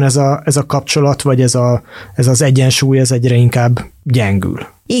tulajdonképpen ez a kapcsolat, vagy ez az egyensúly, ez egyre inkább gyengül.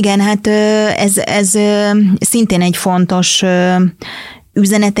 Igen, hát ez szintén egy fontos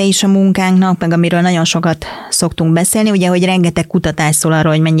üzenete is a munkánknak, meg amiről nagyon sokat szoktunk beszélni, ugye, hogy rengeteg kutatás szól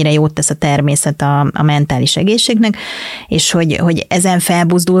arról, hogy mennyire jót tesz a természet a mentális egészségnek, és hogy ezen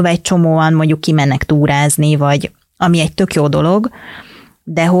felbuzdulva egy csomóan mondjuk kimennek túrázni, vagy ami egy tök jó dolog,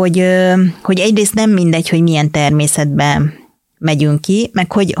 de hogy egyrészt nem mindegy, hogy milyen természetbe megyünk ki,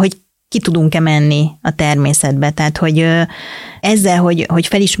 meg hogy ki tudunk-e menni a természetbe. Tehát, hogy ezzel, hogy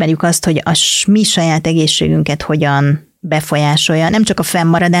felismerjük azt, hogy a mi saját egészségünket hogyan befolyásolja, nem csak a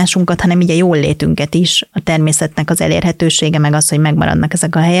fennmaradásunkat, hanem így a jóllétünket is, a természetnek az elérhetősége, meg az, hogy megmaradnak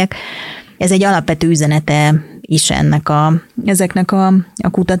ezek a helyek. Ez egy alapvető üzenete is ezeknek a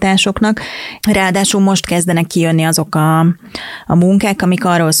kutatásoknak. Ráadásul most kezdenek kijönni azok a munkák, amik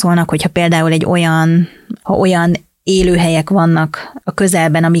arról szólnak, hogyha például ha olyan élőhelyek vannak a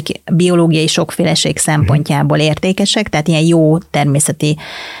közelben, amik biológiai sokféleség szempontjából értékesek, tehát ilyen jó természeti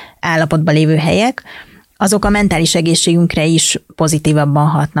állapotban lévő helyek, azok a mentális egészségünkre is pozitívabban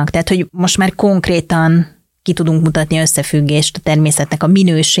hatnak. Tehát, hogy most már konkrétan ki tudunk mutatni összefüggést a természetnek a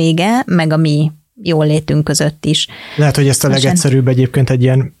minősége, meg a mi jól létünk között is. Lehet, hogy ezt a legegyszerűbb egyébként egy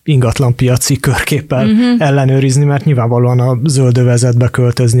ilyen ingatlanpiaci körképpel ellenőrizni, mert nyilvánvalóan a zöldövezetbe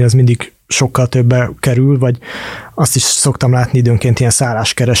költözni az mindig sokkal többe kerül, vagy azt is szoktam látni időnként ilyen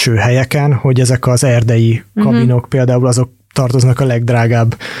szálláskereső helyeken, hogy ezek az erdei kabinok például azok tartoznak a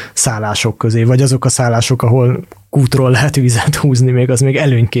legdrágább szállások közé, vagy azok a szállások, ahol kútról lehet vizet húzni, még az még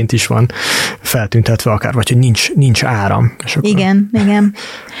előnyként is van feltüntetve akár, vagy hogy nincs áram.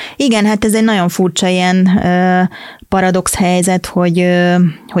 Igen, hát ez egy nagyon furcsa ilyen paradox helyzet, hogy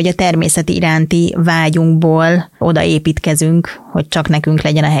a természet iránti vágyunkból odaépítkezünk, hogy csak nekünk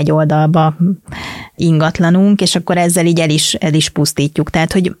legyen a hegyoldalba ingatlanunk, és akkor ezzel így el is pusztítjuk.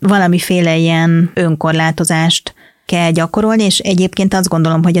 Tehát, hogy valamiféle ilyen önkorlátozást kell gyakorolni, és egyébként azt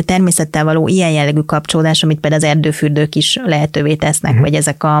gondolom, hogy a természettel való ilyen jellegű kapcsolódás, amit például az erdőfürdők is lehetővé tesznek, vagy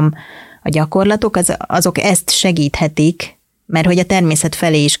ezek a gyakorlatok, azok ezt segíthetik, mert hogy a természet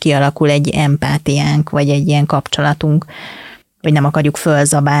felé is kialakul egy empátiánk, vagy egy ilyen kapcsolatunk, hogy nem akarjuk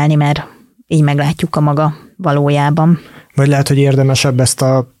fölzabálni, mert így meglátjuk a maga valójában. Vagy lehet, hogy érdemesebb ezt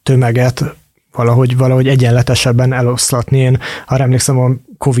a tömeget valahogy egyenletesebben eloszlatni. Én arra emlékszem, a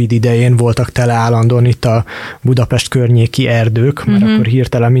Covid idején voltak tele állandóan itt a Budapest környéki erdők, mert akkor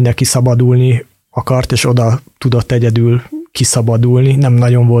hirtelen mindenki szabadulni akart, és oda tudott egyedül kiszabadulni. Nem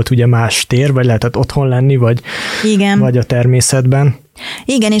nagyon volt ugye más tér, vagy lehetett otthon lenni, vagy a természetben.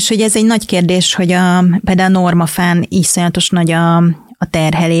 Igen, és hogy ez egy nagy kérdés, hogy például a normafán iszonyatos nagy a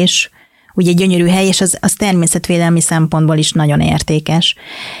terhelés, ugye gyönyörű hely, és az természetvédelmi szempontból is nagyon értékes.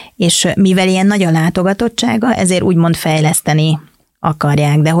 És mivel ilyen nagy a látogatottsága, ezért úgymond fejleszteni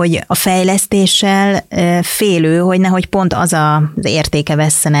akarják, de hogy a fejlesztéssel félő, hogy nehogy pont az az értéke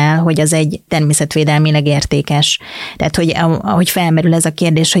vesszen el, hogy az egy természetvédelmileg értékes. Tehát, hogy ahogy felmerül ez a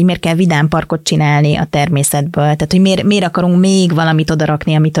kérdés, hogy miért kell vidámparkot csinálni a természetből, tehát, hogy miért akarunk még valamit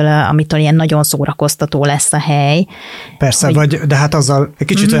odarakni, amitől ilyen nagyon szórakoztató lesz a hely. Persze, de hát azzal egy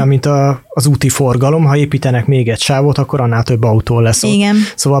kicsit olyan, mint az úti forgalom, ha építenek még egy sávot, akkor annál több autó lesz. Igen.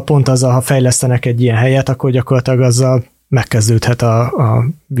 Szóval pont azzal, ha fejlesztenek egy ilyen helyet, akkor gyakorlatilag azzal megkezdődhet a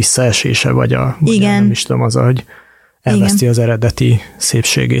visszaesése, vagy nem is tudom, hogy elveszti az eredeti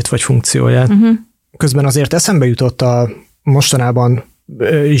szépségét, vagy funkcióját. Közben azért eszembe jutott a mostanában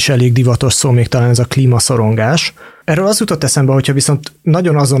is elég divatos szó, még talán ez a klímaszorongás. Erről az jutott eszembe, hogyha viszont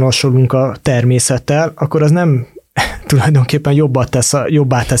nagyon azonosulunk a természettel, akkor az nem tulajdonképpen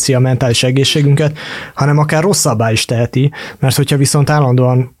jobbá teszi a mentális egészségünket, hanem akár rosszabbá is teheti, mert hogyha viszont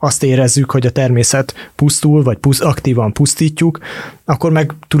állandóan azt érezzük, hogy a természet pusztul, vagy aktívan pusztítjuk, akkor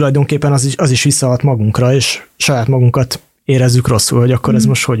meg tulajdonképpen az is visszahat magunkra, és saját magunkat érezzük rosszul, hogy akkor ez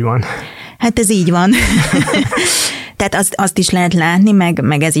most hogy van. Hát ez így van. Tehát azt is lehet látni,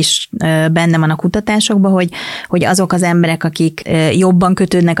 meg ez is benne van a kutatásokban, hogy azok az emberek, akik jobban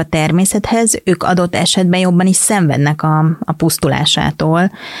kötődnek a természethez, ők adott esetben jobban is szenvednek a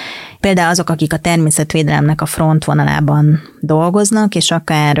pusztulásától. Például azok, akik a természetvédelemnek a frontvonalában dolgoznak, és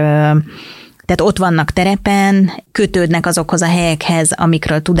akár tehát ott vannak terepen, kötődnek azokhoz a helyekhez,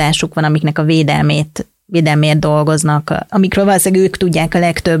 amikről tudásuk van, amiknek a védelmért dolgoznak, amikről valószínűleg ők tudják a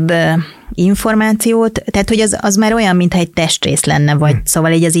legtöbb információt, tehát hogy az már olyan, mintha egy testrész lenne, vagy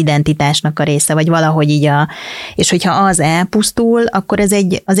szóval így az identitásnak a része, vagy valahogy így és hogyha az elpusztul, akkor az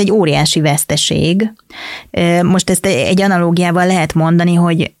egy óriási veszteség. Most ezt egy analógiával lehet mondani,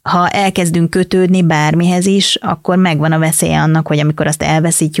 hogy ha elkezdünk kötődni bármihez is, akkor megvan a veszélye annak, hogy amikor azt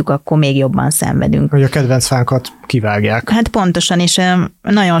elveszítjük, akkor még jobban szenvedünk. Hogy a kedvenc fánkat kivágják. Hát pontosan, és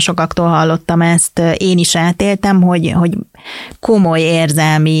nagyon sokaktól hallottam ezt, én is átéltem, hogy komoly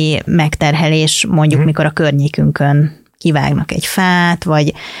érzelmi megterhelés, mondjuk mikor a környékünkön kivágnak egy fát,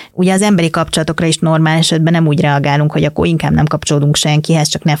 vagy ugye az emberi kapcsolatokra is normál esetben nem úgy reagálunk, hogy akkor inkább nem kapcsolódunk senkihez,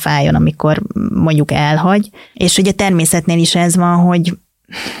 csak ne fájjon, amikor mondjuk elhagy. És ugye természetnél is ez van,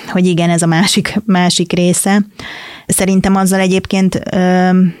 hogy igen, ez a másik része. Szerintem azzal egyébként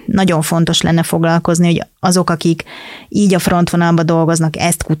nagyon fontos lenne foglalkozni, hogy azok, akik így a frontvonalban dolgoznak,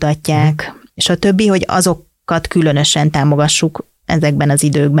 ezt kutatják, és a többi, hogy azokat különösen támogassuk ezekben az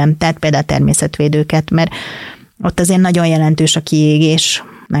időkben, tehát például a természetvédőket, mert ott azért nagyon jelentős a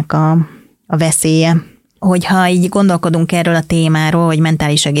kiégésnek a veszélye. Hogyha így gondolkodunk erről a témáról, hogy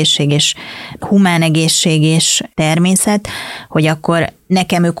mentális egészség és humán egészség és természet, hogy akkor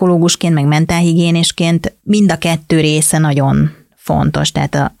nekem ökológusként, meg mentálhigiénésként mind a kettő része nagyon fontos.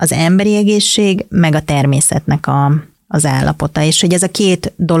 Tehát az emberi egészség, meg a természetnek az állapota. És hogy ez a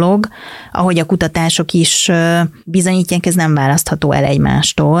két dolog, ahogy a kutatások is bizonyítják, ez nem választható el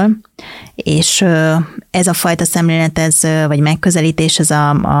egymástól. És ez a fajta szemlélet, vagy megközelítés, ez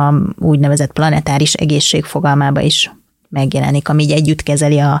a úgynevezett planetáris egészség fogalmába is megjelenik, ami így együtt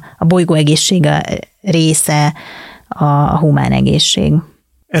kezeli a bolygó egészsége része a humán egészség.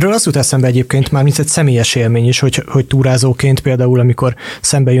 Erről az jut eszembe egyébként már, mint egy személyes élmény is, hogy túrázóként például, amikor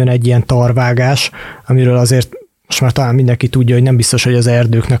szembe jön egy ilyen tarvágás, amiről azért most már talán mindenki tudja, hogy nem biztos, hogy az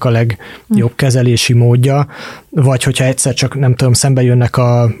erdőknek a legjobb kezelési módja, vagy hogyha egyszer csak, nem tudom, szembe jönnek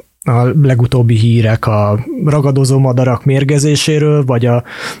a legutóbbi hírek a ragadozó madarak mérgezéséről, vagy a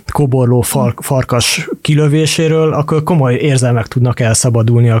koborló farkas kilövéséről, akkor komoly érzelmek tudnak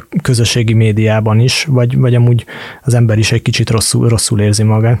elszabadulni a közösségi médiában is, vagy amúgy az ember is egy kicsit rosszul érzi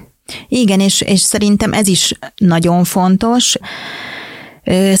magát. Igen, és szerintem ez is nagyon fontos.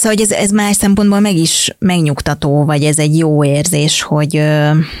 Szóval, hogy ez más szempontból meg is megnyugtató, vagy ez egy jó érzés,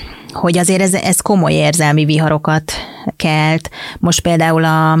 hogy azért ez komoly érzelmi viharokat kelt. Most például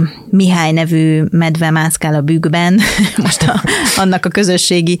a Mihály nevű medve mászkál a bükkben, most annak a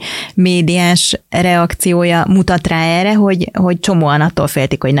közösségi médiás reakciója mutat rá erre, hogy csomóan attól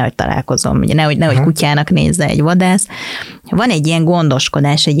féltik, hogy nehogy találkozom, ugye nehogy kutyának nézze egy vadász. Van egy ilyen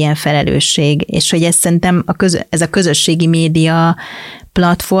gondoskodás, egy ilyen felelősség, és hogy ez szerintem ez a közösségi média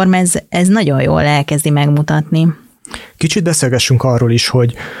platform, ez nagyon jól elkezdi megmutatni. Kicsit beszélgessünk arról is,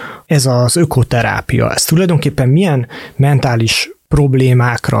 hogy ez az ökoterápia, ez tulajdonképpen milyen mentális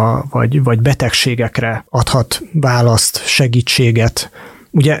problémákra vagy betegségekre adhat választ, segítséget.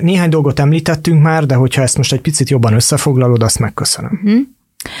 Ugye néhány dolgot említettünk már, de hogyha ezt most egy picit jobban összefoglalod, azt megköszönöm.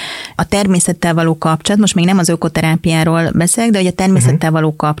 A természettel való kapcsolat, most még nem az ökoterápiáról beszélek, de hogy a természettel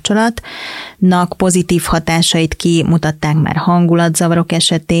való kapcsolatnak pozitív hatásait kimutatták már hangulatzavarok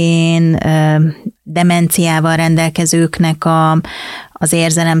esetén, demenciával rendelkezőknek az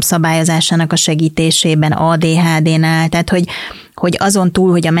érzelem szabályozásának a segítésében, ADHD-nál, tehát hogy azon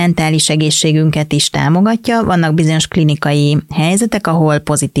túl, hogy a mentális egészségünket is támogatja, vannak bizonyos klinikai helyzetek, ahol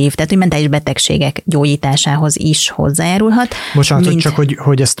pozitív, tehát hogy mentális betegségek gyógyításához is hozzájárulhat. Bocsánat, csak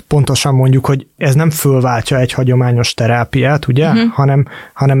hogy ezt pontosan mondjuk, hogy ez nem fölváltja egy hagyományos terápiát, ugye,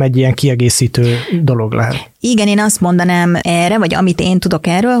 hanem egy ilyen kiegészítő dolog lehet. Igen, én azt mondanám erre, vagy amit én tudok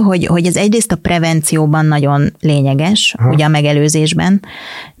erről, hogy ez egyrészt a prevencióban nagyon lényeges, ugye a megelőzésben,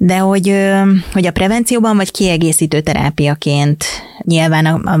 de hogy a prevencióban vagy kiegészítő terápiaként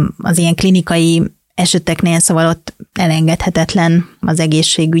nyilván az ilyen klinikai eseteknél, szóval ott elengedhetetlen az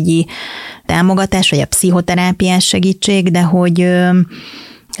egészségügyi támogatás, vagy a pszichoterápiás segítség, de hogy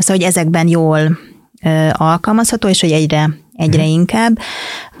ezekben jól alkalmazható, és hogy egyre inkább.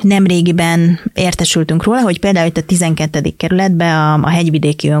 Nemrégiben értesültünk róla, hogy például itt a 12. kerületben a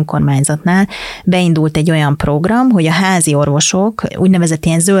hegyvidéki önkormányzatnál beindult egy olyan program, hogy a házi orvosok úgynevezett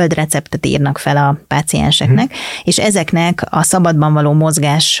ilyen zöld receptet írnak fel a pácienseknek, és ezeknek a szabadban való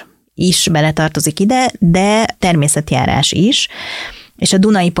mozgás is beletartozik ide, de természetjárás is. És a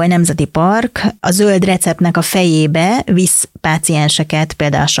Duna-Ipoly Nemzeti Park a zöld receptnek a fejébe visz pácienseket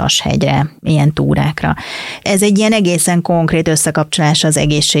például a Sashegyre, ilyen túrákra. Ez egy ilyen egészen konkrét összekapcsolás az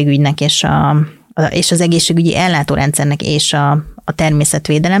egészségügynek és az egészségügyi ellátórendszernek és a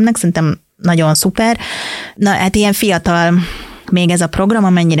természetvédelemnek. Szerintem nagyon szuper. Na, hát ilyen fiatal még ez a program,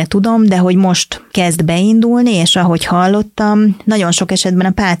 amennyire tudom, de hogy most kezd beindulni, és ahogy hallottam, nagyon sok esetben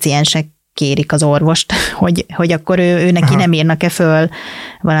a páciensek kérik az orvost, hogy akkor ő neki nem írnak-e föl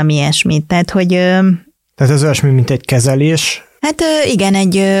valami ilyesmit. Tehát ez olyasmi, mint egy kezelés? Hát igen,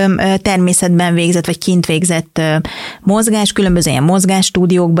 egy természetben végzett, vagy kint végzett mozgás, különböző ilyen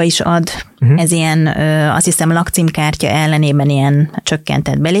mozgásstúdiókba is ad, ez ilyen, azt hiszem, lakcímkártya ellenében ilyen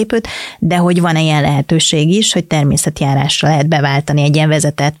csökkentett belépőt, de hogy van ilyen lehetőség is, hogy természetjárásra lehet beváltani egy ilyen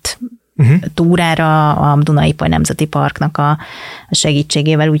vezetett túrára a Duna-Ipoly Nemzeti Parknak a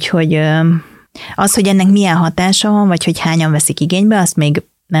segítségével, úgyhogy az, hogy ennek milyen hatása van, vagy hogy hányan veszik igénybe, azt még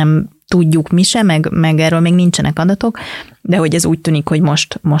nem tudjuk mi sem, meg erről még nincsenek adatok, de hogy ez úgy tűnik, hogy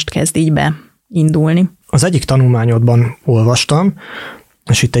most kezd így beindulni. Az egyik tanulmányodban olvastam,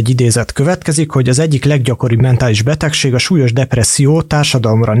 és itt egy idézet következik, hogy az egyik leggyakoribb mentális betegség a súlyos depresszió,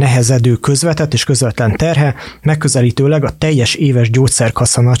 társadalomra nehezedő közvetett és közvetlen terhe, megközelítőleg a teljes éves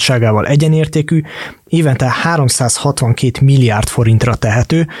gyógyszerkassa nagyságával egyenértékű, évente 362 milliárd forintra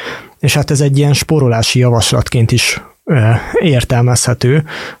tehető, és hát ez egy ilyen spórolási javaslatként is értelmezhető,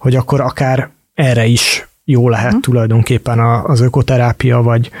 hogy akkor akár erre is jó lehet tulajdonképpen az ökoterápia,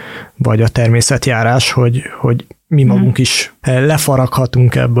 vagy a természetjárás, hogy mi magunk is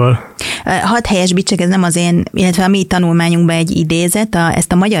lefaraghatunk ebből. Hadd helyesbítsek, ez nem az én, illetve a mi tanulmányunkban egy idézet,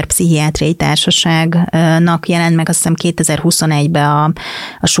 ezt a Magyar Pszichiátriai Társaságnak jelent meg, azt hiszem 2021-ben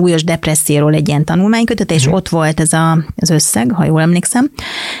a súlyos depresszióról egy ilyen tanulmánykötet, és ott volt ez az összeg, ha jól emlékszem.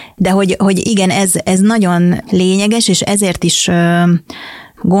 De hogy igen, ez nagyon lényeges, és ezért is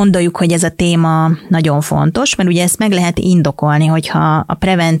gondoljuk, hogy ez a téma nagyon fontos, mert ugye ezt meg lehet indokolni, hogyha a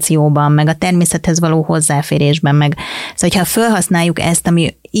prevencióban, meg a természethez való hozzáférésben, meg szóval, hogyha felhasználjuk ezt,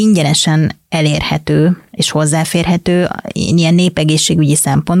 ami ingyenesen elérhető és hozzáférhető ilyen népegészségügyi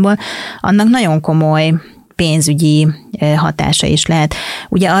szempontból, annak nagyon komoly pénzügyi hatása is lehet.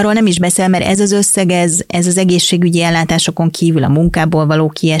 Ugye arról nem is beszél, mert ez az összeg, ez az egészségügyi ellátásokon kívül a munkából való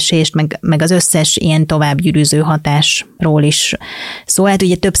kiesést, meg az összes ilyen továbbgyűrűző hatásról is szól. Hát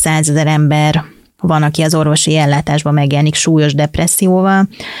ugye több százezer ember van, aki az orvosi ellátásban megjelenik súlyos depresszióval,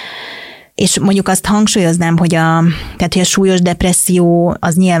 és mondjuk azt hangsúlyoznám, hogy a súlyos depresszió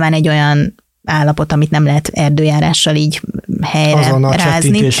az nyilván egy olyan állapot, amit nem lehet erdőjárással így helyre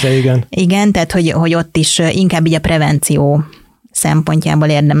rázni. Igen. Igen, tehát hogy ott is inkább így a prevenció szempontjából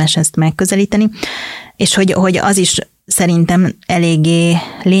érdemes ezt megközelíteni, és hogy az is szerintem eléggé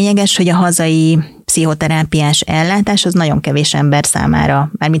lényeges, hogy a hazai pszichoterápiás ellátás az nagyon kevés ember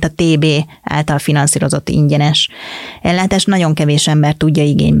számára, mármint a TB által finanszírozott ingyenes ellátás nagyon kevés ember tudja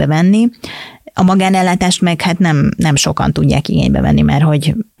igénybe venni. A magánellátást meg hát nem sokan tudják igénybe venni, mert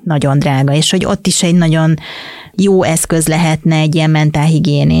hogy nagyon drága, és hogy ott is egy nagyon jó eszköz lehetne egy ilyen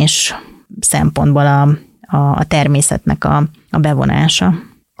mentálhigiénés szempontból a természetnek a bevonása.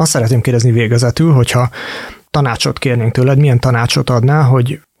 Azt szeretném kérdezni végezetül, hogyha tanácsot kérnénk tőled, milyen tanácsot adnál,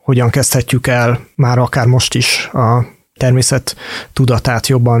 hogy hogyan kezdhetjük el már akár most is a természet tudatát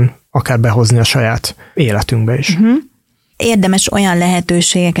jobban akár behozni a saját életünkbe is. Érdemes olyan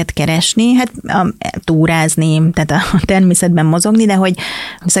lehetőségeket keresni, hát túrázni, tehát a természetben mozogni, de hogy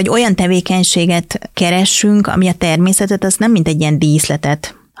olyan tevékenységet keressünk, ami a természetet, az nem mint egy ilyen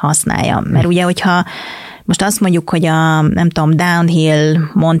díszletet használja. Mert ugye, hogyha most azt mondjuk, hogy nem tudom, downhill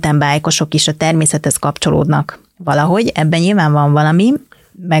mountain bike-osok is a természethez kapcsolódnak valahogy, ebben nyilván van valami,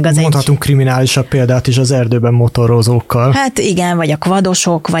 meg az mondhatunk kriminálisabb példát is az erdőben motorozókkal. Hát igen, vagy a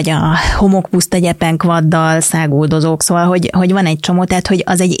kvadosok, vagy a homokpuszta gyepen kvaddal száguldozók, szóval, hogy van egy csomó, tehát hogy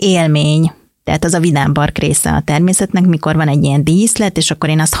az egy élmény, tehát az a vidámpark része a természetnek, mikor van egy ilyen díszlet, és akkor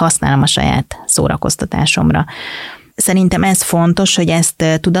én azt használom a saját szórakoztatásomra. Szerintem ez fontos, hogy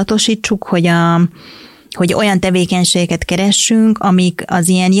ezt tudatosítsuk, hogy olyan tevékenységeket keressünk, amik az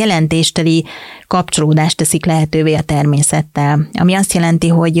ilyen jelentésteli kapcsolódást teszik lehetővé a természettel. Ami azt jelenti,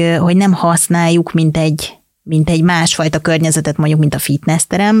 hogy nem használjuk, mint egy másfajta környezetet, mondjuk, mint a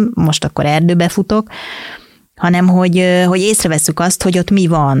fitnessterem, most akkor erdőbe futok, hanem hogy észrevesszük azt, hogy ott mi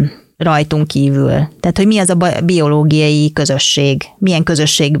van rajtunk kívül. Tehát, hogy mi az a biológiai közösség, milyen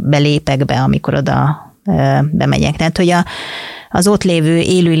közösségbe lépek be, amikor oda bemegyek. Tehát, hogy az ott lévő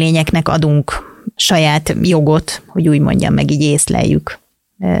élőlényeknek adunk saját jogot, hogy úgy mondjam, meg így észleljük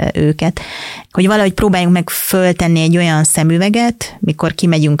őket. Hogy valahogy próbáljunk meg föltenni egy olyan szemüveget, mikor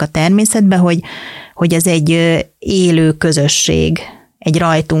kimegyünk a természetbe, hogy ez egy élő közösség, egy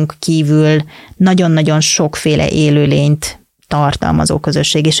rajtunk kívül nagyon-nagyon sokféle élőlényt tartalmazó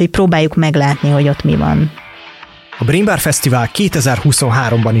közösség, és hogy próbáljuk meglátni, hogy ott mi van. A Brain Bar Fesztivál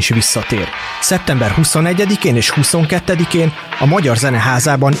 2023-ban is visszatér. Szeptember 21-én és 22-én a Magyar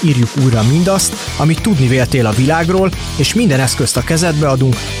Zeneházában írjuk újra mindazt, amit tudni véltél a világról, és minden eszközt a kezedbe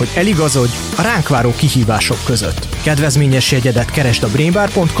adunk, hogy eligazodj a ránk váró kihívások között. Kedvezményes jegyedet keresd a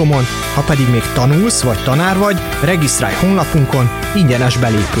brainbar.com-on, ha pedig még tanulsz vagy tanár vagy, regisztrálj honlapunkon ingyenes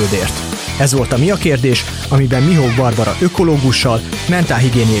belépődért. Ez volt a Mi a kérdés, amiben Mihók Barbara ökológussal,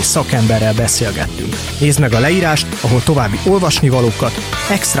 mentálhigiéniai szakemberrel beszélgettünk. Nézd meg a leírást, ahol további olvasnivalókat,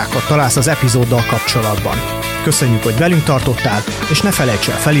 extrákat találsz az epizóddal kapcsolatban. Köszönjük, hogy velünk tartottál, és ne felejts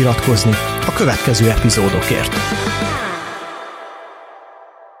el feliratkozni a következő epizódokért.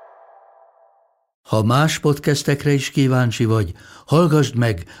 Ha más podcastekre is kíváncsi vagy, hallgassd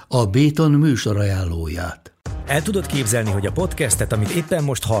meg a Béton műsor ajánlóját. El tudod képzelni, hogy a podcastet, amit éppen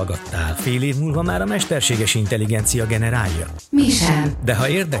most hallgattál, fél év múlva már a mesterséges intelligencia generálja? Mi sem. De ha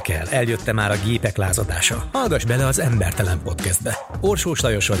érdekel, eljött már a gépek lázadása. Hallgass bele az Embertelen podcastbe. Orsós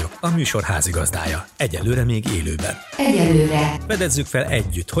Lajos vagyok, a műsor házigazdája. Egyelőre még élőben. Egyelőre. Fedezzük fel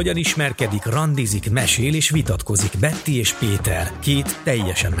együtt, hogyan ismerkedik, randizik, mesél és vitatkozik Betty és Péter, két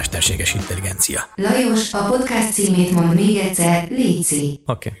teljesen mesterséges intelligencia. Lajos, a podcast címét mond még egyszer, léci.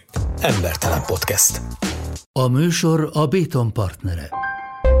 Oké. Embertelen podcast. A műsor a Béton partnere.